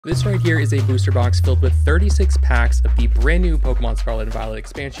This right here is a booster box filled with 36 packs of the brand new Pokemon Scarlet and Violet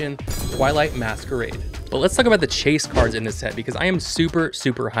expansion, Twilight Masquerade. But let's talk about the chase cards in this set because I am super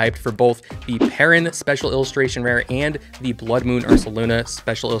hyped for both the Perrin Special Illustration Rare and the Blood Moon Ursaluna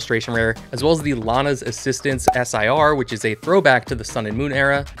Special Illustration Rare, as well as the Lana's Assistance SIR, which is a throwback to the Sun and Moon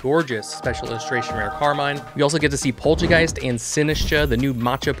era. Gorgeous Special Illustration Rare Carmine. We also get to see Poltergeist and Sinistcha, the new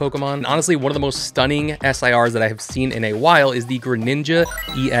Matcha Pokemon. And honestly, one of the most stunning SIRs that I have seen in a while is the Greninja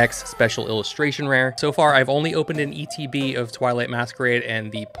EX Special Illustration Rare. So far, I've only opened an ETB of Twilight Masquerade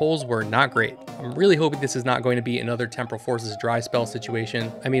and the pulls were not great. I'm really hoping this is not going to be another Temporal Forces dry spell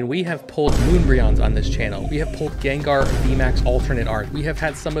situation. I mean, we have pulled Moonbreons on this channel. We have pulled Gengar VMAX alternate art. We have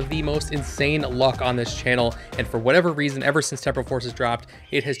had some of the most insane luck on this channel. And for whatever reason, ever since Temporal Forces dropped,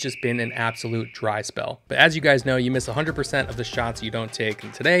 it has just been an absolute dry spell. But as you guys know, you miss 100% of the shots you don't take.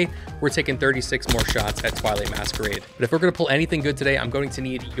 And today, we're taking 36 more shots at Twilight Masquerade. But if we're going to pull anything good today, I'm going to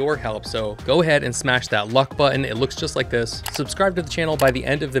need your help. So go ahead and smash that luck button. It looks just like this. Subscribe to the channel by the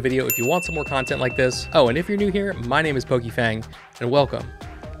end of the video if you want some more content like this. Oh, and if you're new here, my name is PokeFang, and welcome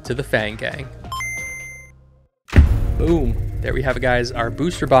to the Fang Gang. Boom. There we have it, guys. Our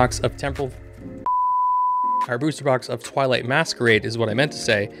booster box of Twilight Masquerade is what I meant to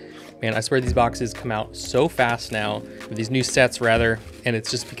say. Man, I swear these boxes come out so fast now, or these new sets rather, and it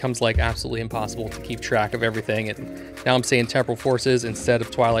just becomes like absolutely impossible to keep track of everything. And now I'm saying Temporal Forces instead of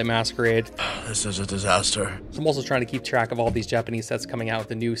Twilight Masquerade. This is a disaster. I'm also trying to keep track of all these Japanese sets coming out with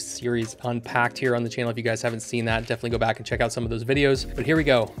the new series Unpacked here on the channel. If you guys haven't seen that, definitely go back and check out some of those videos. But here we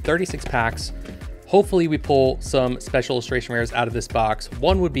go, 36 packs. Hopefully we pull some special illustration rares out of this box.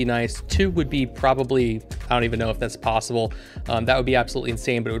 One would be nice, two would be probably, I don't even know if that's possible. That would be absolutely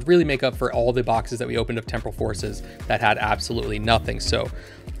insane, but it would really make up for all the boxes that we opened of Temporal Forces that had absolutely nothing. So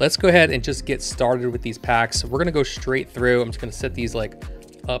let's go ahead and just get started with these packs. We're gonna go straight through. I'm just gonna set these like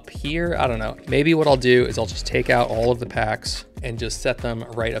up here. I don't know. Maybe what I'll do is I'll just take out all of the packs and just set them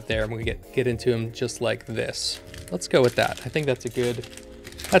right up there. I'm gonna get into them just like this. Let's go with that. I think that's a good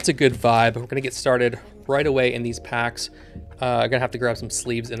vibe. We're gonna get started right away in these packs. I'm gonna have to grab some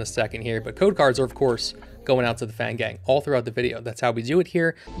sleeves in a second here, but code cards are of course going out to the Fang Gang all throughout the video. That's how we do it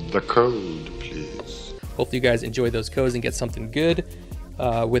here. The code, please. Hopefully you guys enjoy those codes and get something good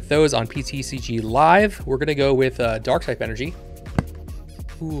with those on PTCG Live. We're gonna go with Dark type energy.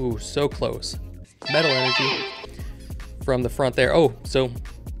 Ooh, so close. Metal energy from the front there. Oh, so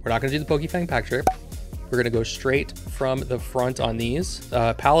we're not gonna do the PokeFang pack trip. We're gonna go straight from the front on these.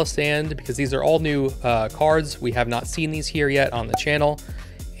 Palisand, because these are all new cards. We have not seen these here yet on the channel.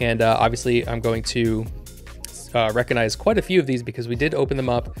 And obviously I'm going to recognize quite a few of these because we did open them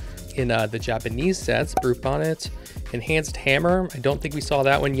up in the Japanese sets. Brute Bonnet, Enhanced Hammer. I don't think we saw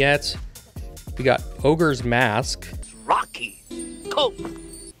that one yet. We got Ogre's Mask. Rocky, Coke,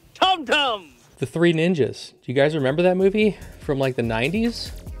 Tum Tum. The Three Ninjas. Do you guys remember that movie from like the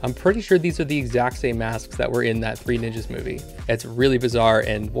 90s? I'm pretty sure these are the exact same masks that were in that Three Ninjas movie. It's really bizarre,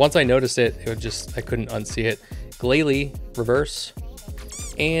 and once I noticed it, I couldn't unsee it. Glalie, reverse,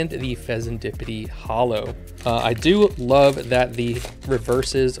 and the Pheasantipity Hollow. I do love that the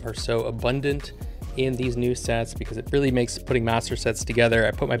reverses are so abundant in these new sets because it really makes putting master sets together.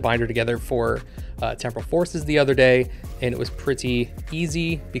 I put my binder together for Temporal Forces the other day, and it was pretty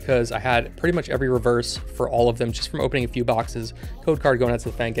easy because I had pretty much every reverse for all of them just from opening a few boxes. Code card going out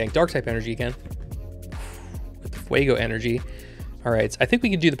to the Fang Gang. Dark type energy again with the Fuego energy. All right, so I think we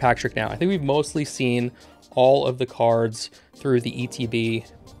can do the pack trick now. I think we've mostly seen all of the cards through the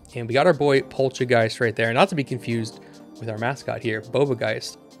ETB, and we got our boy Poltergeist right there, not to be confused with our mascot here,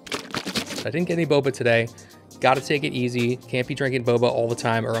 Bobageist. I didn't get any boba today. Got to take it easy. Can't be drinking boba all the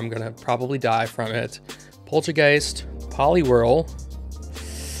time or I'm going to probably die from it. Poltergeist, Poliwhirl.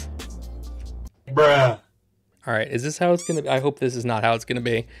 Bruh. All right, is this how it's going to be? I hope this is not how it's going to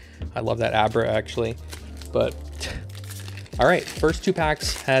be. I love that Abra actually. But all right, first two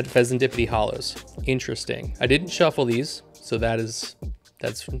packs had Pheasantipity Hollows. Interesting. I didn't shuffle these, so that's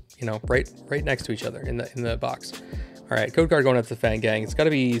you know right next to each other in the box. All right, code card going up to the Fang Gang. It's got to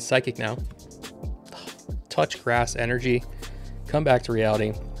be Psychic now. Touch Grass energy. Come back to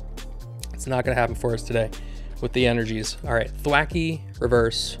reality. It's not going to happen for us today with the energies. All right, Thwackey,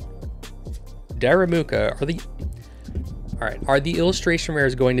 reverse. Daramuka. Are the illustration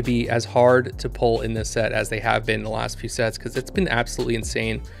rares going to be as hard to pull in this set as they have been in the last few sets? Because it's been absolutely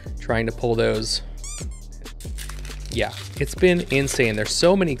insane trying to pull those. Yeah, it's been insane. There's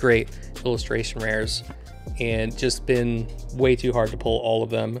so many great illustration rares, and just been way too hard to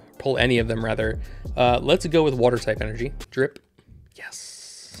pull any of them rather. Let's go with water type energy. Drip.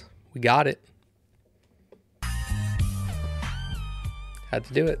 Yes, we got it. Had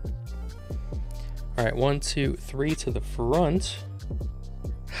to do it. All right, 1, 2, 3 to the front.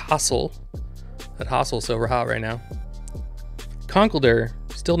 Hustle. That Hustle's so hot right now. Conkeldurr,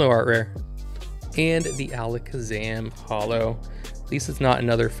 still no art rare. And the Alakazam Holo. At least it's not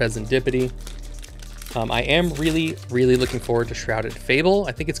another Pheasantipity. I am really looking forward to Shrouded Fable.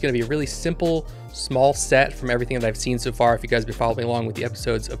 I think it's going to be a really simple, small set from everything that I've seen so far. If you guys have been following along with the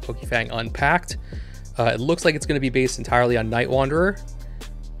episodes of PokeFang Unpacked. It looks like it's going to be based entirely on Night Wanderer.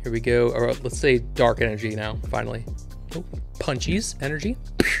 Here we go. Or let's say Dark Energy now, finally. Oh, Punchies Energy.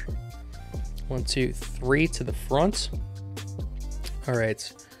 1, 2, 3 to the front. All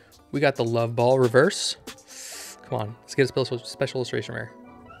right. We got the Love Ball reverse. Come on. Let's get a special illustration rare.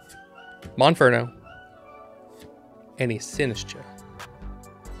 Monferno. And a Sinistcha.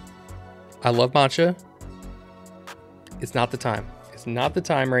 I love Matcha. It's not the time. It's not the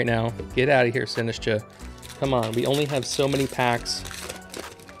time right now. Get out of here, Sinistcha. Come on. We only have so many packs.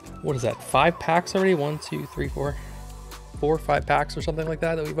 What is that? 5 packs already? 1, 2, 3, 4. 4 or 5 packs or something like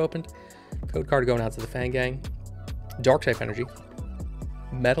that we've opened. Code card going out to the Fang Gang. Dark type energy.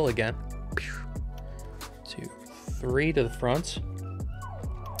 Metal again. 2, 3 to the front.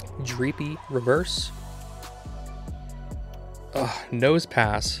 Dreepy reverse. Nose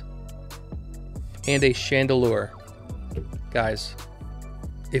pass. And a Chandelure. Guys,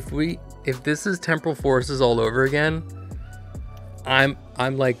 if this is Temporal Forces all over again, I'm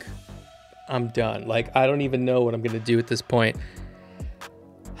done. Like, I don't even know what I'm gonna do at this point.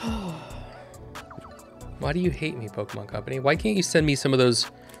 Why do you hate me, Pokemon Company? Why can't you send me some of those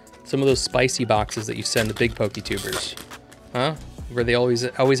spicy boxes that you send the big PokeTubers? Huh? Where they always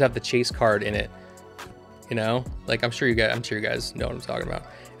have the chase card in it. You know? Like, I'm sure you guys know what I'm talking about.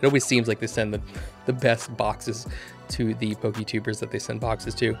 It always seems like they send the best boxes to the PokeTubers that they send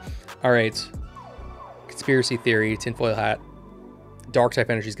boxes to. All right. Conspiracy theory, tinfoil hat. Dark type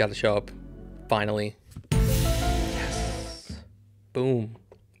energy's got to show up. Finally. Yes. Boom.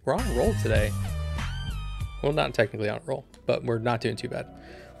 We're on a roll today. Well, not technically on a roll, but we're not doing too bad.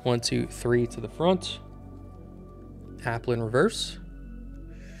 1, 2, 3 to the front. Applin reverse.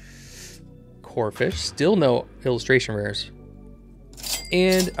 Corphish. Still no illustration rares.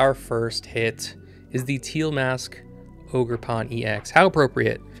 And our first hit is the Teal Mask Ogerpon EX. How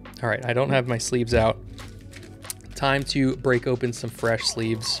appropriate. All right, I don't have my sleeves out. Time to break open some fresh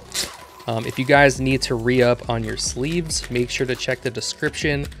sleeves. If you guys need to re-up on your sleeves, make sure to check the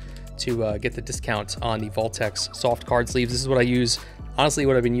description to get the discount on the VaultX soft card sleeves. This is what I use. Honestly,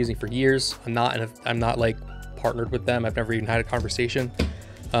 what I've been using for years. I'm not like partnered with them. I've never even had a conversation,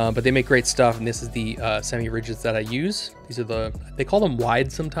 but they make great stuff. And this is the semi-rigids that I use. These are they call them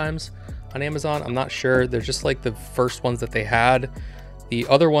wide sometimes on Amazon. I'm not sure. They're just like the first ones that they had. The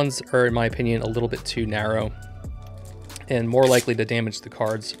other ones are, in my opinion, a little bit too narrow and more likely to damage the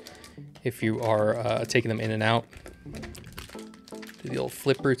cards if you are taking them in and out. Do the old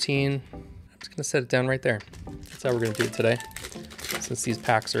flip routine. I'm just gonna set it down right there. That's how we're gonna do it today, since these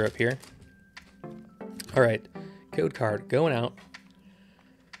packs are up here. All right, code card going out.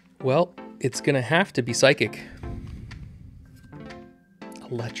 Well, it's gonna have to be Psychic.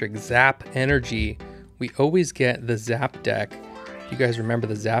 Electric Zap Energy. We always get the Zap deck. You guys remember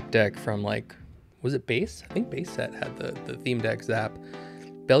the Zap deck from, like, was it Base? I think Base set had the theme deck Zap.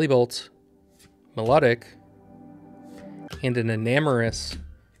 Belly Bolt, Melodic, and an Enamorous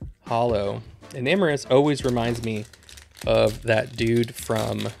Holo. Enamorous always reminds me of that dude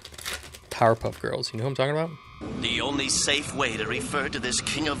from Powerpuff Girls. You know who I'm talking about? The only safe way to refer to this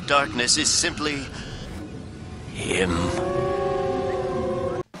King of Darkness is simply him.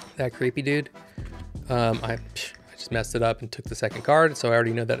 That creepy dude. I just messed it up and took the second card, so I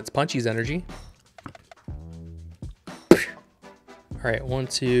already know that it's Punchy's energy. All right, 1,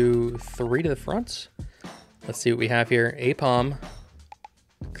 2, 3 to the front. Let's see what we have here. Apom.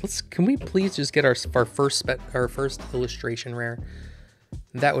 Can we please just get our first illustration rare?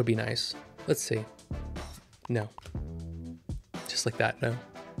 That would be nice. Let's see. No. Just like that, no.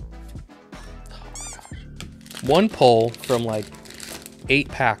 Oh my gosh. One pull from like 8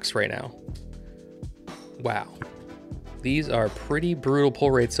 packs right now. Wow. These are pretty brutal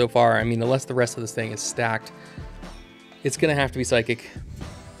pull rates so far. I mean, unless the rest of this thing is stacked, it's gonna have to be Psychic.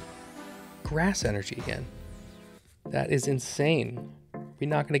 Grass Energy again. That is insane. We're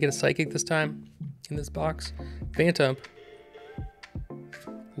not gonna get a Psychic this time in this box. Phantom.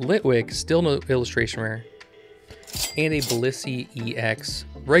 Litwick, still no illustration rare. And a Blissey EX.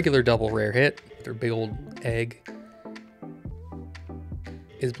 Regular double rare hit. Their big old egg.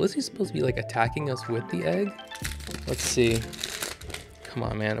 Is Blissey supposed to be like attacking us with the egg? Let's see. Come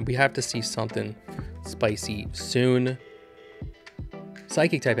on, man. We have to see something spicy soon.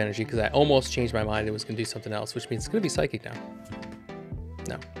 Psychic type energy, because I almost changed my mind. It was going to do something else, which means it's going to be psychic now.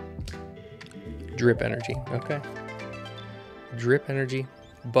 No. Drip energy. Okay. Drip energy.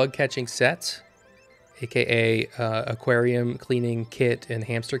 Bug catching set, aka aquarium cleaning kit and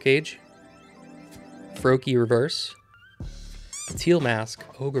hamster cage. Froakie reverse. Teal mask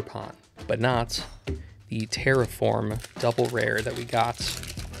ogre pond, but not the terraform double rare that we got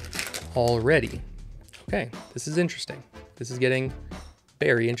already. Okay, this is interesting. This is getting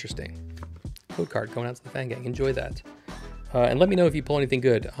very interesting. Code card going out to the fan gang. Enjoy that. And let me know if you pull anything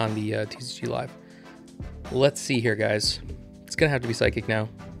good on the TCG Live. Let's see here, guys. It's gonna have to be psychic now.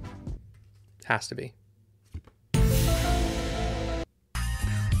 Has to be.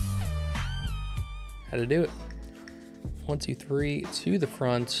 How to do it. 1, 2, 3 to the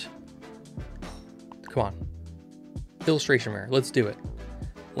front. Come on. Illustration rare. Let's do it.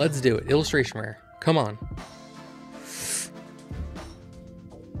 Let's do it. Illustration rare. Come on.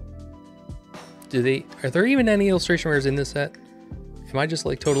 Are there even any illustration rares in this set? Am I just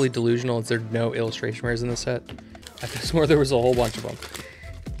like totally delusional? Is there no illustration rares in this set? I could swear there was a whole bunch of them.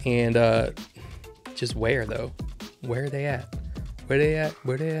 And just where though? Where are they at? Where they at?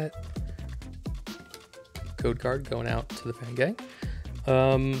 Where they at? Code card going out to the fan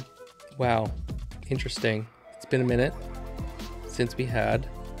gang. Wow. Interesting. It's been a minute since we had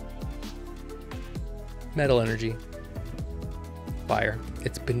metal energy. Fire.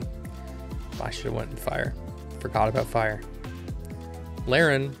 It's been... I should have went in fire. Forgot about fire.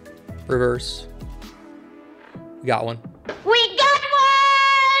 Laren, reverse. We got one. We got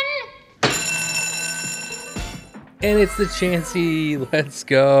one! And it's the Chansey. Let's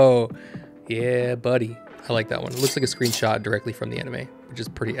go. Yeah, buddy. I like that one. It looks like a screenshot directly from the anime, which is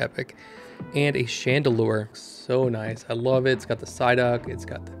pretty epic. And a Chandelure. So nice. I love it. It's got the Psyduck. It's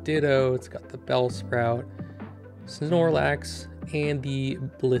got the Ditto. It's got the Bellsprout. Snorlax. And the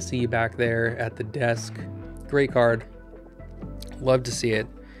Blissey back there at the desk. Great card. Love to see it.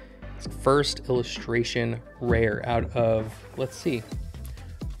 It's first illustration rare out of, let's see,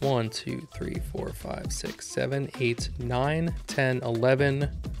 1, 2, 3, 4, 5, 6, 7, 8, 9, 10, 11,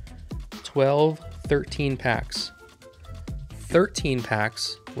 12, 13 packs. 13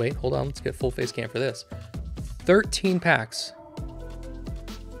 packs. Wait, hold on. Let's get full face cam for this. 13 packs.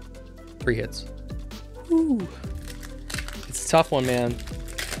 3 hits. Ooh. It's a tough one, man.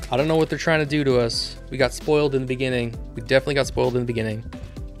 I don't know what they're trying to do to us. We got spoiled in the beginning. We definitely got spoiled in the beginning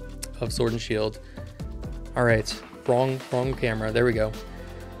of Sword and Shield. All right, wrong camera. There we go.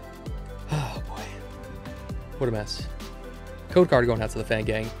 Oh boy, what a mess. Code card going out to the fan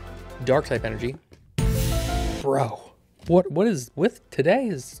gang. Dark type energy. Bro, what is with today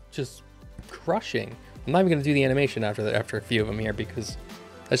is just crushing. I'm not even gonna do the animation after a few of them here because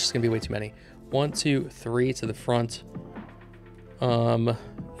that's just gonna be way too many. 1, 2, 3 to the front.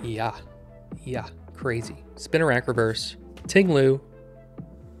 Yeah, crazy. Spinarak reverse, Tinglu,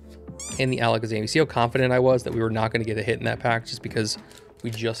 and the Alakazam. You see how confident I was that we were not going to get a hit in that pack just because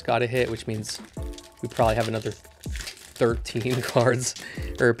we just got a hit, which means we probably have another 13 cards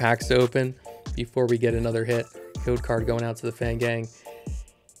or packs to open before we get another hit. Code card going out to the fan gang.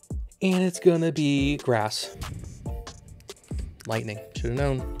 And it's going to be grass. Lightning. Should have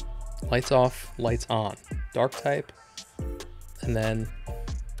known. Lights off, lights on. Dark type. And then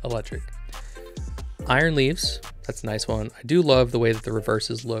electric. Iron Leaves, that's a nice one. I do love the way that the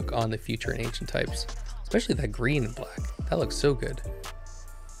reverses look on the future and ancient types, especially that green and black. That looks so good.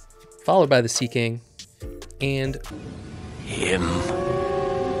 Followed by the Sea King and him.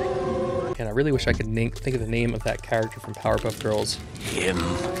 And I really wish I could think of the name of that character from Powerpuff Girls. Him.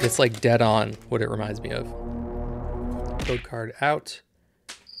 It's like dead on what it reminds me of. Code card out.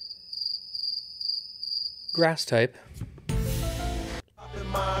 Grass type.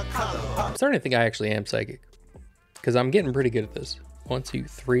 I'm starting to think I actually am psychic because I'm getting pretty good at this. 1, 2,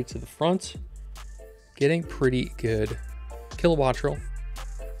 3 to the front. Getting pretty good. Kilowattrel,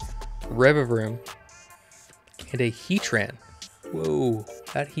 Revavroom, and a Heatran. Whoa,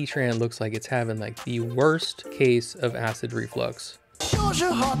 that Heatran looks like it's having like the worst case of acid reflux.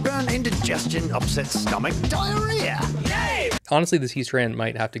 Nausea, heartburn, indigestion, upset stomach, diarrhea. Yay! Honestly, this Heatran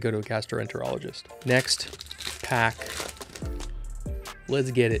might have to go to a gastroenterologist. Next pack.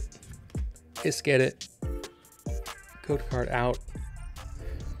 Let's get it. Let's get it. Code card out.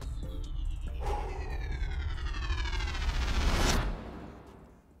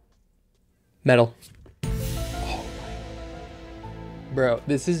 Metal. Oh. Bro,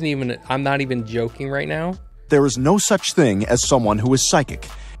 this isn't even, I'm not even joking right now. There is no such thing as someone who is psychic.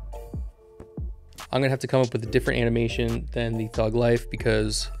 I'm gonna have to come up with a different animation than the Thug Life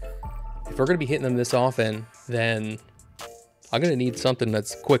because if we're gonna be hitting them this often, then I'm gonna need something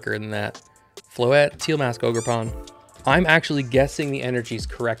that's quicker than that. Floette, Teal Mask, Ogerpon. I'm actually guessing the energies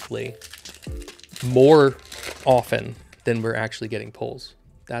correctly more often than we're actually getting pulls.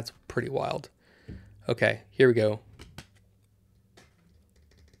 That's pretty wild. Okay, here we go.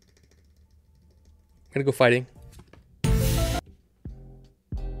 I'm gonna go fighting.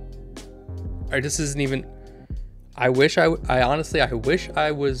 All right, this isn't even, I wish I wish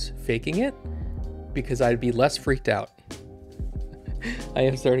I was faking it because I'd be less freaked out. I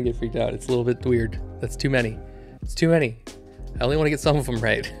am starting to get freaked out. It's a little bit weird. That's too many. It's too many. I only want to get some of them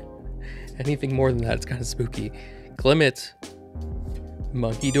right. Anything more than that, it's kind of spooky. Clement,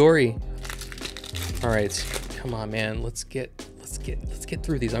 Monkey Dory. All right, come on, man. Let's get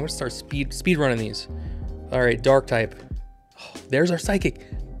through these. I'm gonna start speed running these. All right, dark type. Oh, there's our psychic.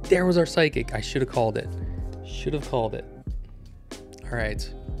 There was our psychic. I should have called it. Should have called it. All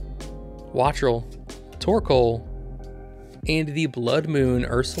right, Wattrel, Torkoal, and the Blood Moon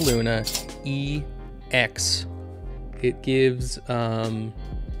Ursaluna EX. It gives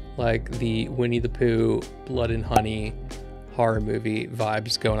like the Winnie the Pooh, Blood and Honey horror movie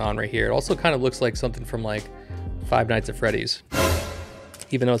vibes going on right here. It also kind of looks like something from like Five Nights at Freddy's,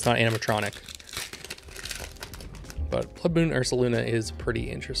 even though it's not animatronic. But Blood Moon Ursaluna is pretty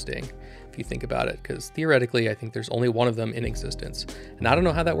interesting if you think about it, because theoretically I think there's only one of them in existence. And I don't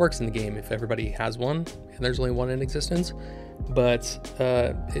know how that works in the game if everybody has one and there's only one in existence, but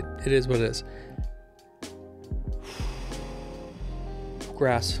it is what it is.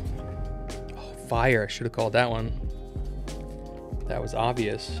 Grass. Oh, fire. I should have called that one. That was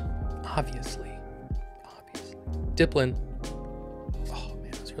obvious. Obviously. Diplin. Oh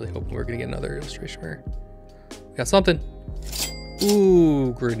man, I was really hoping we were gonna get another illustration rare. We got something.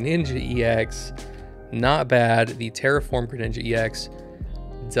 Ooh, Greninja EX. Not bad. The Terraform Greninja EX.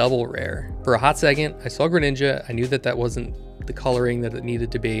 Double rare. For a hot second, I saw Greninja. I knew that that wasn't the coloring that it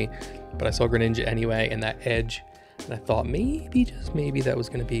needed to be, but I saw Greninja anyway, and that edge. And I thought maybe, just maybe, that was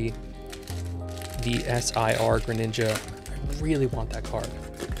going to be the SIR Greninja. I really want that card.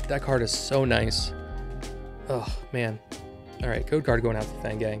 That card is so nice. Oh, man. All right, code card going out to the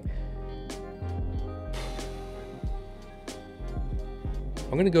Fang Gang.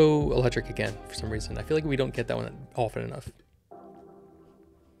 I'm going to go electric again for some reason. I feel like we don't get that one often enough.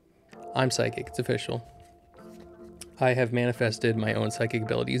 I'm psychic. It's official. I have manifested my own psychic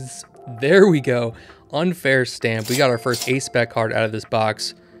abilities. There we go. Unfair stamp. We got our first A-spec card out of this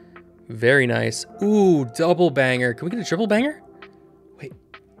box. Very nice. Ooh, double banger. Can we get a triple banger? Wait,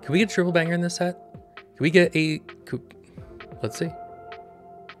 can we get a triple banger in this set? Can we get a... Let's see.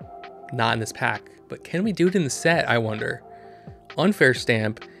 Not in this pack, but can we do it in the set, I wonder? Unfair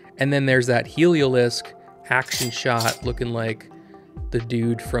stamp. And then there's that Heliolisk action shot looking like the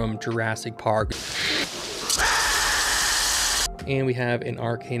dude from Jurassic Park. And we have an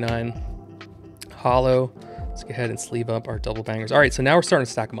RK9 Hollow. Let's go ahead and sleeve up our double bangers. All right, so now we're starting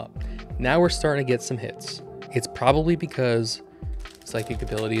to stack them up. Now we're starting to get some hits. It's probably because psychic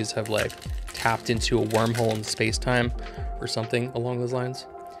abilities have like tapped into a wormhole in space-time or something along those lines.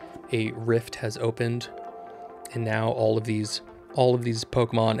 A rift has opened, and now all of these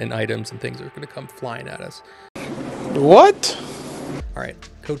Pokemon and items and things are going to come flying at us. What? All right,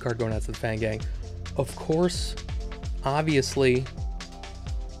 code card going out to the Fang Gang. Of course, obviously,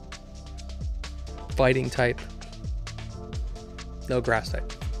 fighting type. No grass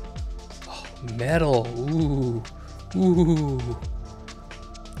type. Oh, metal. Ooh. Ooh.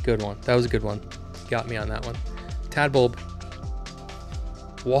 Good one. That was a good one. Got me on that one. Tadbulb.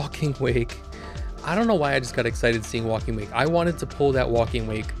 Walking Wake. I don't know why I just got excited seeing Walking Wake. I wanted to pull that Walking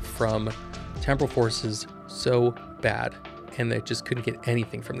Wake from Temporal Forces so bad, and I just couldn't get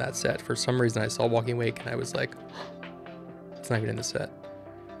anything from that set. For some reason, I saw Walking Wake, and I was like, it's not even in the set.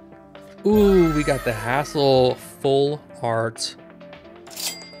 Ooh, we got the Hassel Full Art.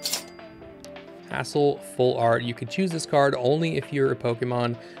 Hassel Full Art. You can choose this card only if you're a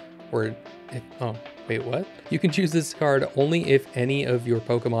Pokemon, or if, oh, wait, what? You can choose this card only if any of your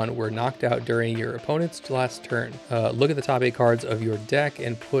Pokemon were knocked out during your opponent's last turn. Look at the top 8 cards of your deck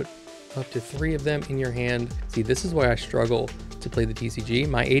and put up to 3 of them in your hand. See, this is why I struggle to play the TCG.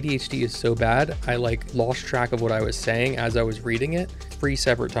 My ADHD is so bad, I like lost track of what I was saying as I was reading it 3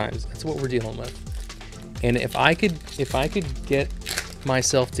 separate times. That's what we're dealing with. And if I could get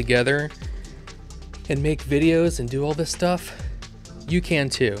myself together and make videos and do all this stuff, you can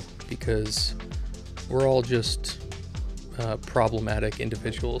too, because we're all just problematic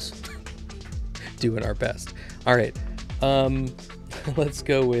individuals doing our best. All right, let's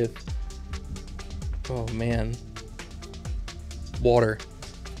go with, oh man, water.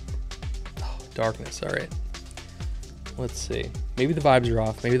 Oh, darkness. All right, Let's see. Maybe the vibes are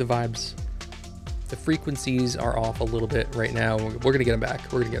off. Maybe the frequencies are off a little bit right now. We're going to get them back.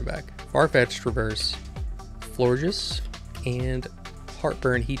 We're going to get them back. Farfetched reverse, Florges, and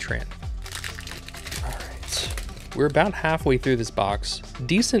Heartburn Heatran. All right. We're about halfway through this box.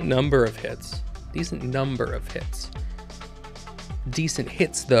 Decent number of hits. Decent number of hits. Decent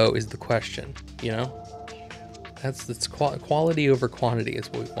hits, though, is the question, you know? That's quality over quantity is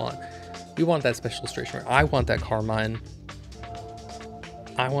what we want. We want that special illustration rare. I want that Carmine.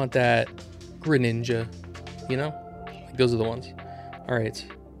 I want that Greninja, you know? Like, those are the ones. All right.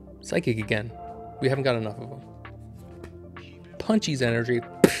 Psychic again. We haven't got enough of them. Punchy's energy.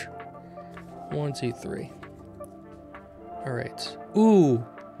 1, 2, 3. All right. Ooh,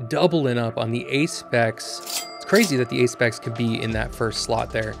 doubling up on the ace specs. It's crazy that the ace specs could be in that first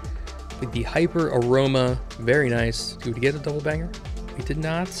slot there. With the Hyper Aroma, very nice. Did we get a double banger? We did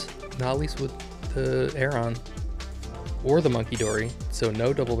not at least with the Aeron or the Monkey Dory. So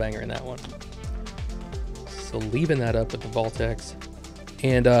no double banger in that one. So leaving that up with the VaultX.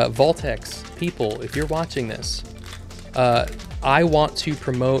 And VaultX, people, if you're watching this, I want to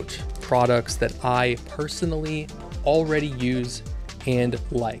promote products that I personally already use and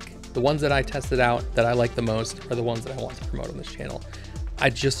like. The ones that I tested out that I like the most are the ones that I want to promote on this channel.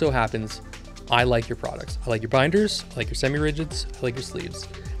 It just so happens I like your products. I like your binders, I like your semi-rigids, I like your sleeves.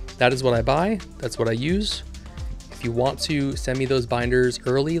 That is what I buy, that's what I use. If you want to send me those binders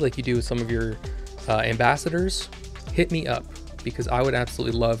early like you do with some of your ambassadors, hit me up because I would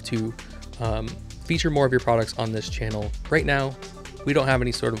absolutely love to feature more of your products on this channel. Right now, we don't have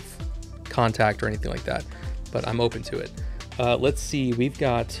any sort of contact or anything like that, but I'm open to it. Let's see, we've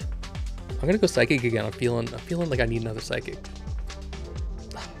got, I'm gonna go Psychic again. I'm feeling like I need another Psychic.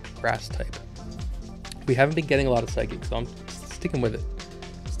 Grass type. We haven't been getting a lot of Psychic, so I'm sticking with it.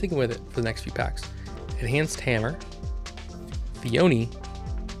 Sticking with it for the next few packs. Enhanced Hammer, Fione,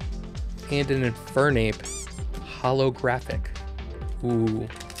 and an Infernape holographic. Ooh,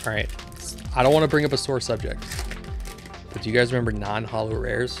 all right. I don't want to bring up a sore subject, but do you guys remember non-holo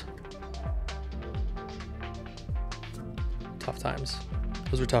rares? Tough times.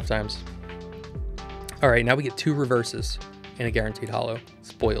 Those were tough times. All right, now we get 2 reverses and a guaranteed holo.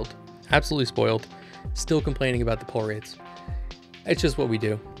 Spoiled. Absolutely spoiled. Still complaining about the pull rates. It's just what we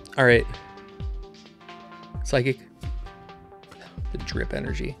do. All right. Psychic. The drip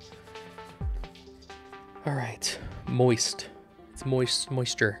energy. All right. Moist. It's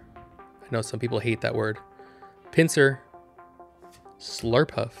moisture. I know some people hate that word. Pinsir.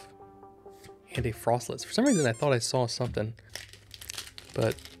 Slurpuff. And a Frostless. For some reason, I thought I saw something,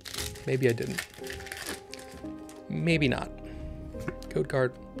 but maybe I didn't. Maybe not. Code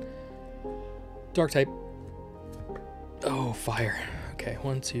card. Dark type. Oh, fire. Okay,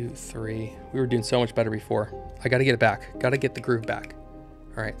 1, 2, 3. We were doing so much better before. I gotta get it back. Gotta get the groove back.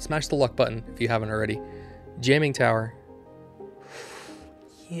 All right, smash the luck button if you haven't already. Jamming Tower.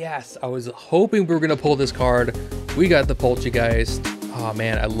 Yes, I was hoping we were gonna pull this card. We got the Poltergeist. Oh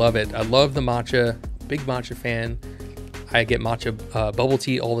man, I love it. I love the matcha. Big matcha fan. I get matcha bubble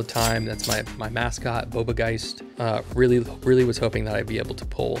tea all the time. That's my mascot, Bobageist. Really was hoping that I'd be able to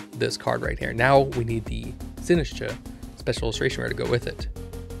pull this card right here. Now we need the Sinistcha special illustration rare to go with it.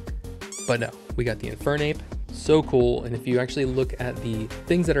 But no, we got the Infernape. So cool. And if you actually look at the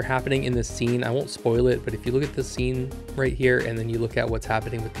things that are happening in this scene, I won't spoil it, but if you look at this scene right here and then you look at what's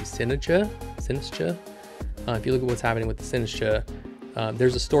happening with the Sinistcha, if you look at what's happening with the Sinistcha,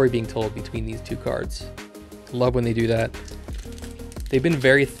 there's a story being told between these 2 cards. Love when they do that. They've been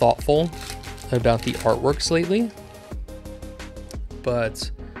very thoughtful about the artworks lately, but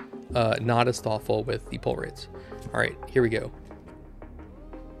not as thoughtful with the pull rates. All right, here we go.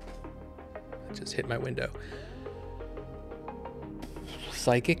 I just hit my window.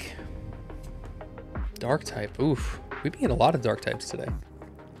 Psychic. Dark type. Oof. We've been getting a lot of dark types today.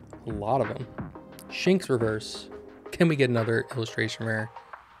 A lot of them. Shinx reverse. Can we get another illustration rare?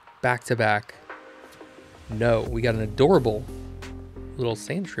 Back to back. No, we got an adorable little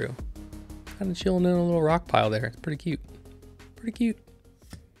Sandshrew. Kind of chilling in a little rock pile there. It's pretty cute. Pretty cute.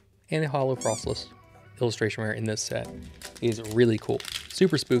 And a holo Frostless illustration rare in this set is really cool.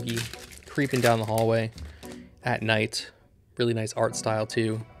 Super spooky. Creeping down the hallway at night. Really nice art style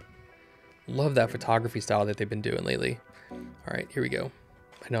too. Love that photography style that they've been doing lately. All right, here we go.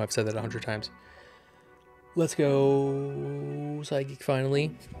 I know I've said that 100 times. Let's go Psychic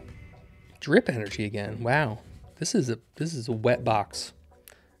finally. Drip energy again. Wow. This is a wet box.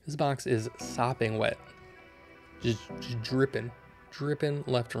 This box is sopping wet. Just dripping. Dripping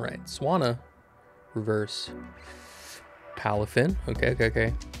left and right. Swanna. Reverse. Palafin.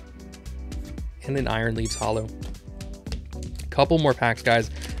 Okay. And then Iron Leaves holo. Couple more packs, guys.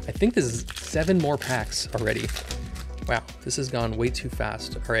 I think this is 7 more packs already. Wow, this has gone way too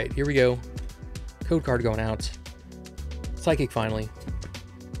fast. All right, here we go. Code card going out. Psychic finally.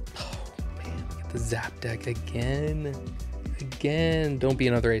 Oh man, we get the Zap deck again. Again, don't be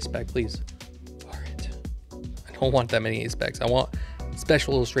another ace spec, please. All right, I don't want that many ace specs. I want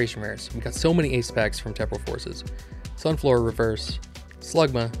special illustration rares. We got so many ace specs from Temporal Forces. Sunflower reverse,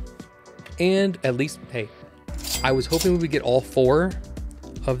 Slugma, and at least, hey, I was hoping we would get all 4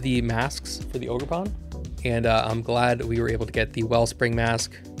 of the masks for the Ogerpon, and I'm glad we were able to get the Wellspring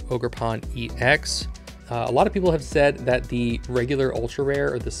mask, Ogerpon EX. A lot of people have said that the regular ultra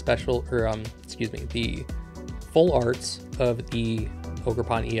rare or the special, or excuse me, the full arts of the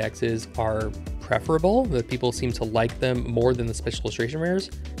Ogerpon EXs are preferable, that people seem to like them more than the special illustration rares.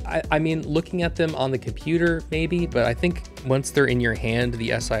 I mean, looking at them on the computer, maybe, but I think once they're in your hand, the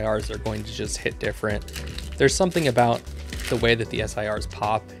SIRs are going to just hit different. There's something about the way that the SIRs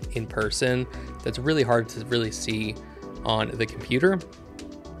pop in person that's really hard to really see on the computer,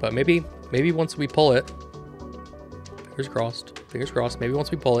 but maybe once we pull it, fingers crossed, maybe once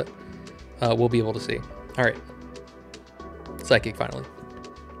we pull it, we'll be able to see. All right, Psychic finally.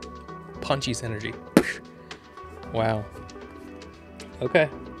 Punchy Synergy. Wow. Okay.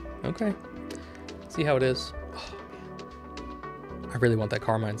 See how it is. Oh, man. I really want that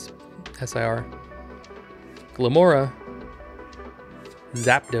Carmine's SIR. Glamora.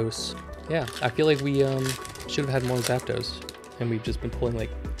 Zapdos. Yeah, I feel like we should have had more Zapdos, and we've just been pulling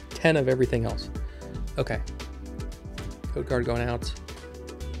like 10 of everything else. Okay. Code card going out.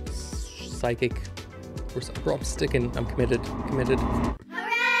 Psychic. I'm sticking. I'm committed.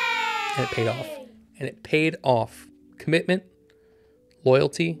 And it paid off. Commitment,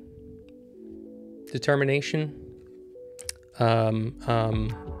 loyalty, determination,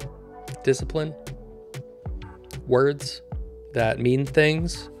 discipline, words that mean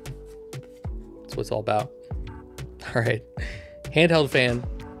things. That's what it's all about. All right, handheld fan.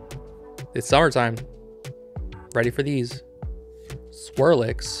 It's summertime. Ready for these.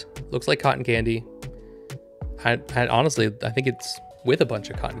 Swirlix. Looks like cotton candy. I honestly, I think it's with a bunch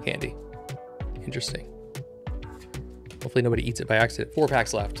of cotton candy. Interesting. Hopefully nobody eats it by accident. 4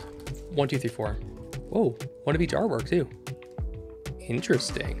 packs left. 1, 2, 3, 4. Whoa, one of each artwork too.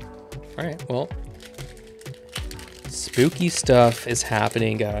 Interesting. All right, well, spooky stuff is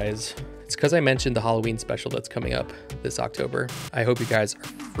happening, guys. It's because I mentioned the Halloween special that's coming up this October. I hope you guys are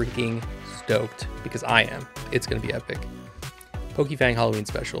freaking stoked, because I am. It's gonna be epic. PokeFang Halloween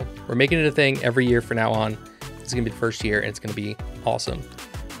special. We're making it a thing every year from now on. This is gonna be the first year, and it's gonna be awesome.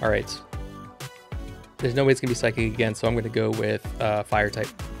 All right. There's no way it's gonna be Psychic again, so I'm gonna go with Fire type.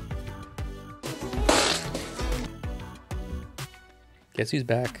 Guess who's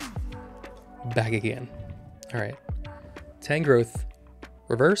back? Back again. All right. Tangrowth,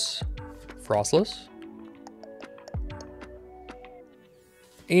 reverse, Frostless,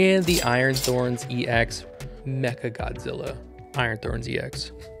 and the Iron Thorns EX Mecha Godzilla. Iron Thorns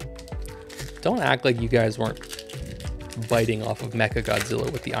EX. Don't act like you guys weren't biting off of Mecha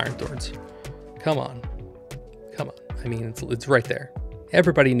Godzilla with the Iron Thorns. Come on. I mean, it's right there.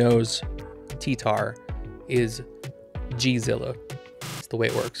 Everybody knows T-Tar is G-Zilla. It's the way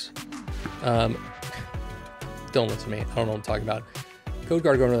it works. Don't listen to me. I don't know what I'm talking about. Code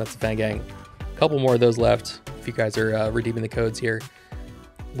card going on, that's the Fan Gang. A couple more of those left. If you guys are redeeming the codes here.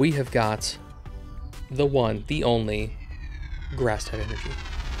 We have got the one, the only Grass type energy.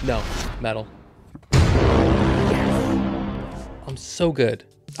 No, metal. I'm so good.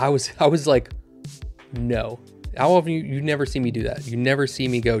 I was like, no. How often you never see me do that? You never see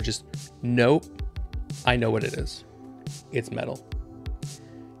me go just, nope. I know what it is. It's metal.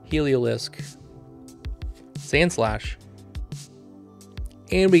 Heliolisk. Sandslash.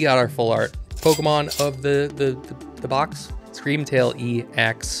 And we got our full art Pokemon of the box. Screamtail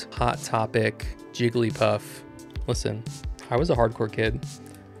EX, Hot Topic, Jigglypuff. Listen, I was a hardcore kid.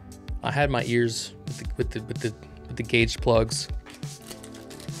 I had my ears with the gauge plugs.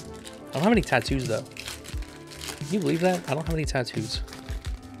 I don't have any tattoos though. Can you believe that? I don't have any tattoos.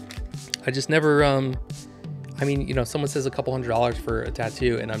 I just never, I mean, you know, someone says a couple $100 for a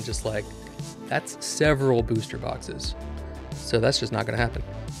tattoo and I'm just like, that's several booster boxes. So that's just not gonna happen.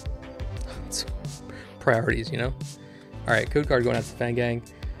 It's priorities, you know? All right, code card going out to the Fan Gang.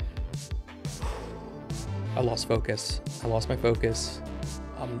 I lost focus. I lost my focus.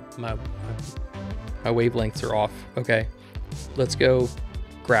 My wavelengths are off. Okay, let's go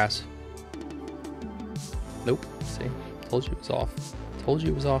Grass. Nope, see, told you it was off. Told you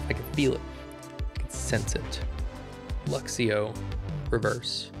it was off, I could feel it. I could sense it. Luxio,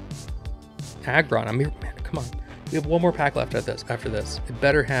 reverse. Aggron, I'm here, man, come on. We have one more pack left after this. It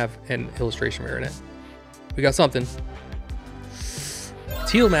better have an illustration rare in it. We got something.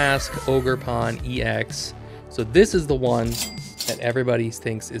 Teal Mask, Ogre Pawn, EX. So this is the one that everybody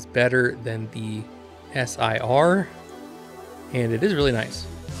thinks is better than the SIR. And it is really nice.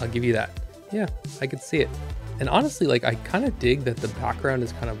 I'll give you that. Yeah, I could see it. And honestly, like, I kind of dig that the background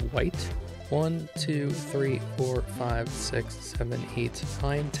is kind of white. 1, 2, 3, 4, 5, 6, 7, 8,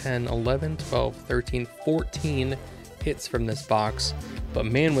 9, 10, 11, 12, 13, 14 hits from this box. But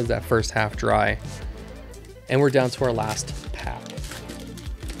man, was that first half dry. And we're down to our last pack.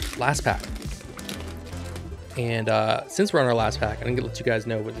 Last pack. And since we're on our last pack, I'm gonna let you guys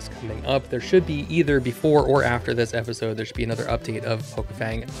know what is coming up. There should be either before or after this episode, there should be another update of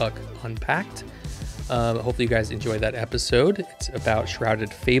PokeFang Unpacked. Hopefully you guys enjoyed that episode. It's about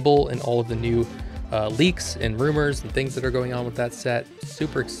Shrouded Fable and all of the new leaks and rumors and things that are going on with that set.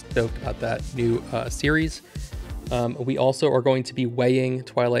 Super stoked about that new series. We also are going to be weighing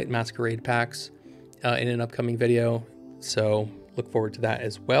Twilight Masquerade packs in an upcoming video. So look forward to that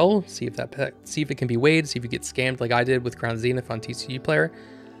as well. See if it can be weighed, see if you get scammed like I did with Crown Zenith on TCG Player.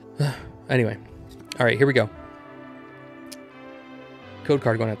 Anyway, all right, here we go. Code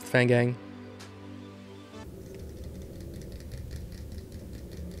card going out to the Fang Gang.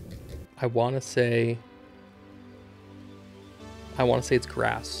 I want to say it's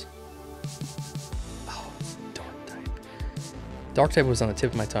grass. Oh, dark type. Dark type was on the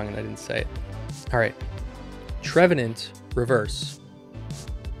tip of my tongue and I didn't say it. All right. Trevenant reverse.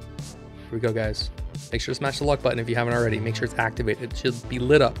 Here we go, guys. Make sure to smash the luck button if you haven't already. Make sure it's activated. It should be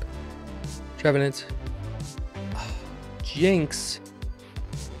lit up. Trevenant. Oh, Jinx.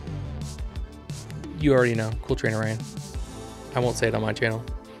 You already know. Cool Trainer Ryan. I won't say it on my channel.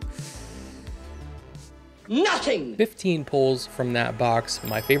 Nothing! 15 pulls from that box.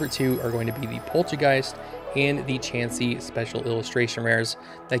 My favorite two are going to be the Poltergeist and the Chansey special illustration rares.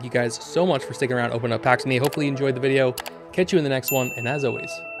 Thank you guys so much for sticking around, opening up packs with me. Hopefully you enjoyed the video. Catch you in the next one. And as always,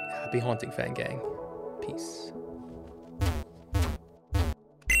 happy haunting, Fang Gang. Peace.